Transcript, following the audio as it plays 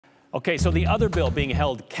Okay, so the other bill being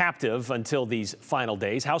held captive until these final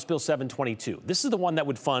days, House Bill 722. This is the one that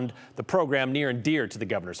would fund the program near and dear to the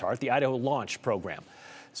governor's heart, the Idaho Launch Program.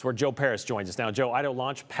 This is where Joe Paris joins us now. Joe, Idaho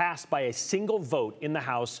Launch passed by a single vote in the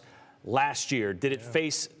House last year. Did it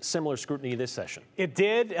face similar scrutiny this session? It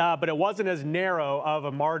did, but it wasn't as narrow of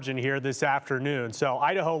a margin here this afternoon. So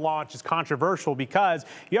Idaho Launch is controversial because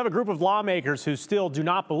you have a group of lawmakers who still do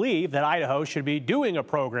not believe that Idaho should be doing a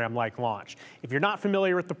program like Launch. If you're not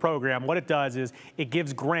familiar with the program, what it does is it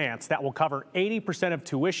gives grants that will cover 80% of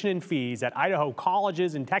tuition and fees at Idaho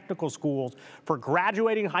colleges and technical schools for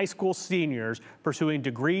graduating high school seniors pursuing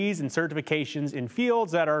degrees and certifications in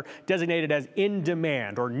fields that are designated as in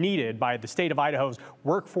demand or needed by the state of Idaho's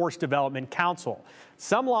Workforce Development Council.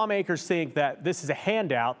 Some lawmakers think that this is a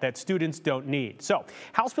handout that students don't need. So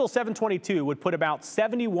House Bill 722 would put about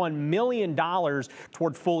 $71 million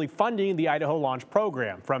toward fully funding the Idaho Launch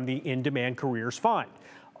Program from the In-Demand Careers Fund.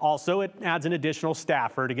 Also, it adds an additional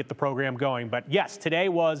staffer to get the program going. But yes, today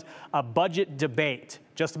was a budget debate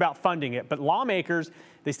just about funding it. But lawmakers,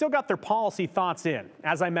 they still got their policy thoughts in.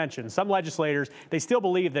 As I mentioned, some legislators, they still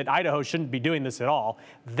believe that Idaho shouldn't be doing this at all.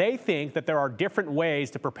 They think that there are different ways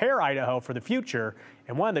to prepare Idaho for the future,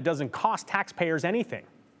 and one that doesn't cost taxpayers anything.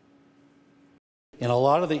 In a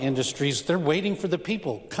lot of the industries, they're waiting for the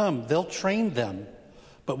people. Come, they'll train them.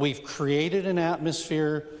 But we've created an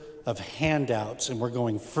atmosphere of handouts, and we're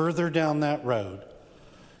going further down that road.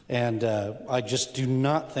 And I just do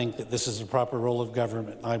not think that this is the proper role of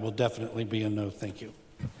government. I will definitely be a no, thank you.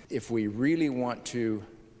 If we really want to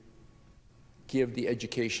give the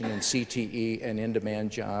education and CTE and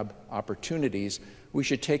in-demand job opportunities, we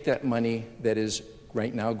should take that money that is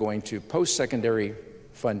right now going to post-secondary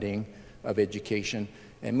funding of education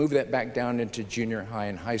and move that back down into junior high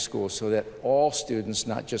and high school so that all students,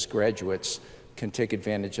 not just graduates, can take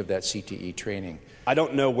advantage of that CTE training. I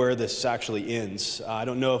don't know where this actually ends. I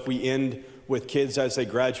don't know if we end with kids as they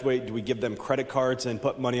graduate. Do we give them credit cards and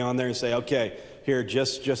put money on there and say, okay, here,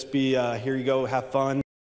 just be, here you go, have fun?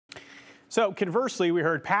 So conversely, we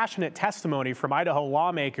heard passionate testimony from Idaho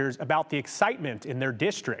lawmakers about the excitement in their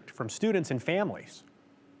district from students and families.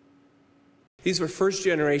 These were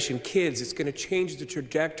first-generation kids. It's going to change the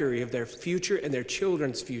trajectory of their future and their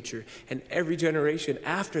children's future and every generation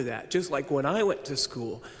after that. Just like when I went to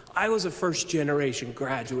school, I was a first-generation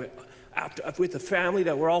graduate with a family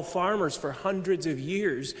that were all farmers for hundreds of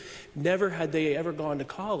years. Never had they ever gone to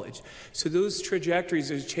college. So those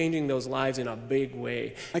trajectories are changing those lives in a big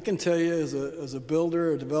way. I can tell you as a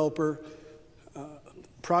builder, a developer,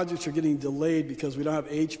 projects are getting delayed because we don't have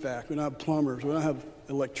HVAC, we don't have plumbers, we don't have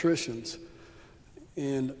electricians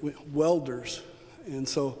and welders. And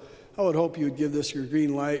so I would hope you would give this your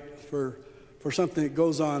green light for something that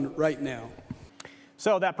goes on right now.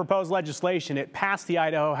 So that proposed legislation, it passed the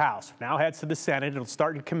Idaho House. Now heads to the Senate. It'll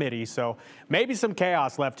start in committee. So maybe some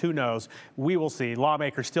chaos left. Who knows? We will see.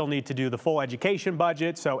 Lawmakers still need to do the full education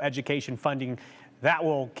budget. So education funding, that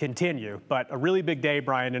will continue. But a really big day,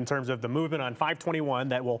 Brian, in terms of the movement on 521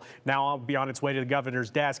 that will now be on its way to the governor's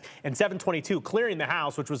desk. And 722 clearing the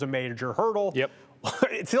House, which was a major hurdle. Yep.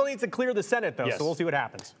 It still needs to clear the Senate, though, yes. So we'll see what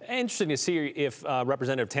happens. Interesting to see if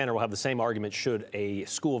Representative Tanner will have the same argument should a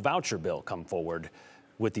school voucher bill come forward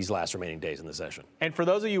with these last remaining days in the session. And for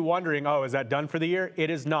those of you wondering, oh, is that done for the year?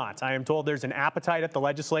 It is not. I am told there's an appetite at the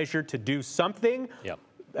legislature to do something. Yep.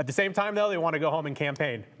 At the same time, though, they want to go home and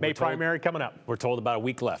campaign. May primary coming up. We're told about a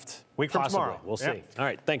week left. Week from Possibly. tomorrow. We'll see. Yep. All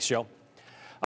right. Thanks, Joe.